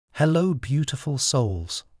Hello, beautiful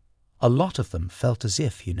souls. A lot of them felt as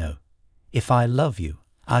if, if I love you,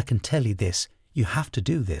 I can tell you this, you have to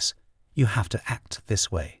do this, you have to act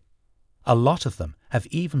this way. A lot of them have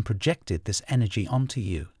even projected this energy onto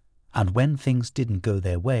you, and when things didn't go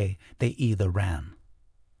their way, they either ran.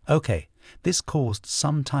 Okay, this caused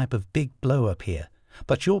some type of big blow up here,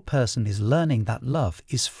 but your person is learning that love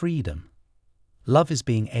is freedom. Love is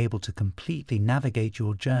being able to completely navigate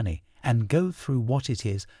your journey and go through what it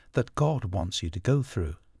is that God wants you to go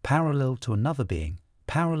through, parallel to another being,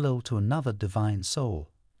 parallel to another divine soul,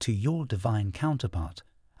 to your divine counterpart,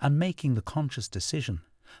 and making the conscious decision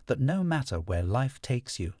that no matter where life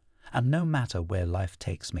takes you, and no matter where life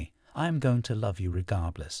takes me, I am going to love you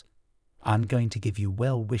regardless. I'm going to give you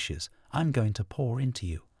well wishes. I'm going to pour into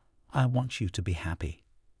you. I want you to be happy.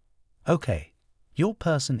 Okay, your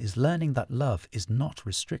person is learning that love is not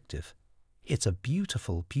restrictive. It's a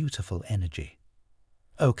beautiful, beautiful energy.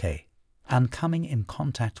 Okay, and coming in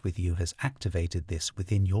contact with you has activated this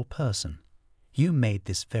within your person. You made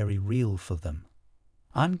this very real for them.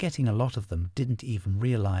 I'm getting a lot of them didn't even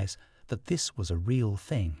realize that this was a real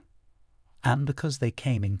thing. And because they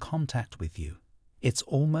came in contact with you, it's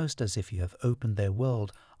almost as if you have opened their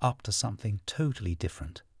world up to something totally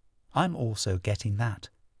different. I'm also getting that.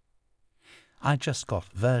 I just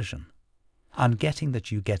got version. I'm getting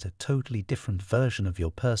that you get a totally different version of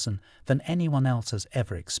your person than anyone else has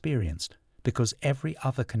ever experienced, because every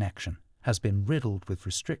other connection has been riddled with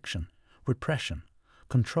restriction, repression,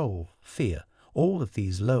 control, fear, all of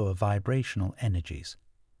these lower vibrational energies.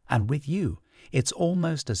 And with you, it's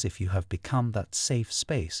almost as if you have become that safe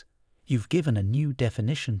space. You've given a new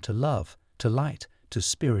definition to love, to light, to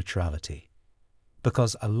spirituality.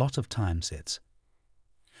 Because a lot of times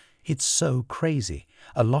it's so crazy.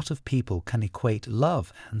 A lot of people can equate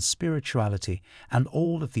love and spirituality and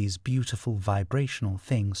all of these beautiful vibrational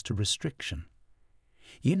things to restriction.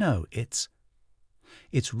 It's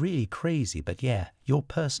really crazy, but yeah, your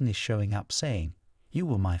person is showing up saying, you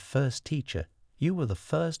were my first teacher. You were the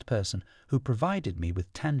first person who provided me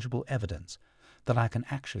with tangible evidence that I can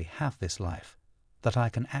actually have this life, that I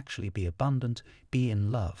can actually be abundant, be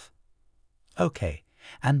in love. Okay,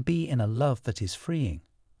 and be in a love that is freeing,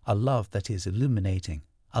 a love that is illuminating,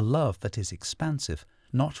 a love that is expansive,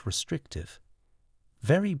 not restrictive.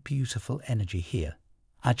 Very beautiful energy here.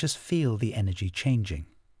 I just feel the energy changing.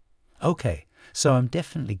 Okay, so I'm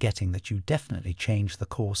definitely getting that you definitely changed the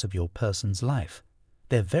course of your person's life.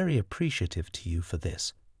 They're very appreciative to you for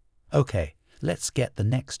this. Okay, let's get the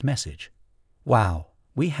next message. Wow,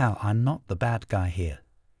 I'm not the bad guy here.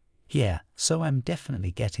 Yeah, so I'm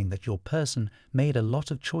definitely getting that your person made a lot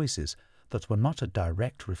of choices that were not a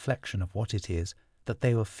direct reflection of what it is that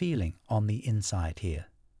they were feeling on the inside here,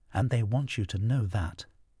 and they want you to know that.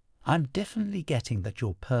 I'm definitely getting that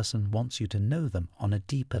your person wants you to know them on a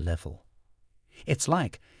deeper level. It's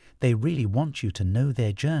like they really want you to know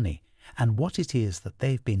their journey and what it is that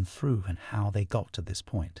they've been through and how they got to this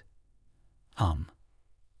point.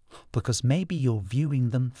 Because maybe you're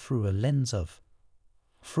viewing them through a lens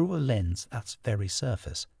that's very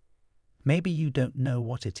surface. Maybe you don't know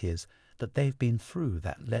what it is that they've been through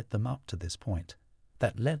that led them up to this point,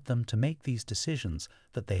 that led them to make these decisions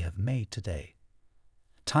that they have made today.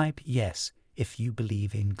 Type yes if you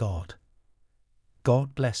believe in God.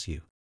 God bless you.